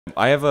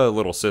I have a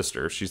little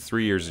sister. She's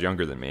 3 years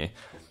younger than me.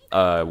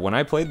 When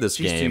I played this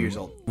game, 2 years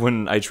old.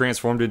 when I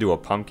transformed into a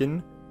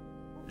pumpkin,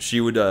 she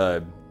would,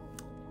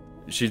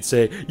 she'd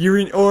say, "You're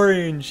an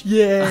orange,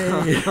 yay!"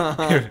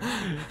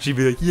 She'd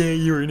be like, "Yeah,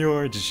 you're an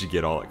orange," and she'd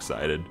get all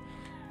excited.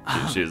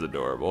 She was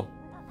adorable.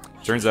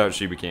 Turns out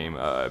she became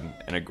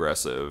an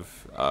aggressive,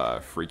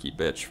 freaky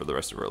bitch for the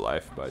rest of her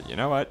life, but you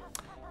know what?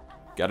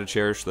 Gotta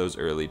cherish those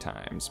early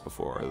times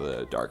before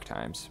the dark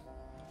times.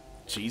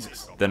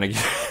 Jesus. Then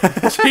again,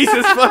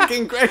 Jesus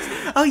fucking Christ.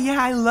 Oh yeah,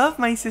 I love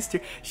my sister.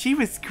 She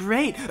was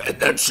great. And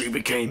then she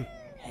became,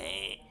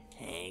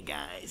 hey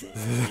guys,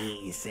 it's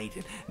me,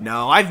 Satan.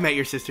 No, I've met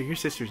your sister. Your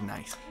sister's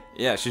nice.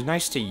 yeah, she's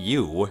nice to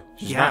you.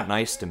 She's Yeah. not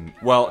nice to me.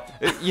 Well,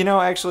 you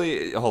know,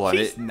 actually, hold on.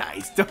 She's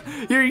nice.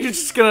 You're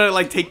just gonna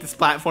like take this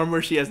platform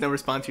where she has no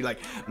response. You're like,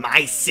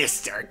 my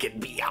sister can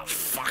be a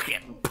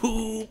fucking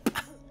poo.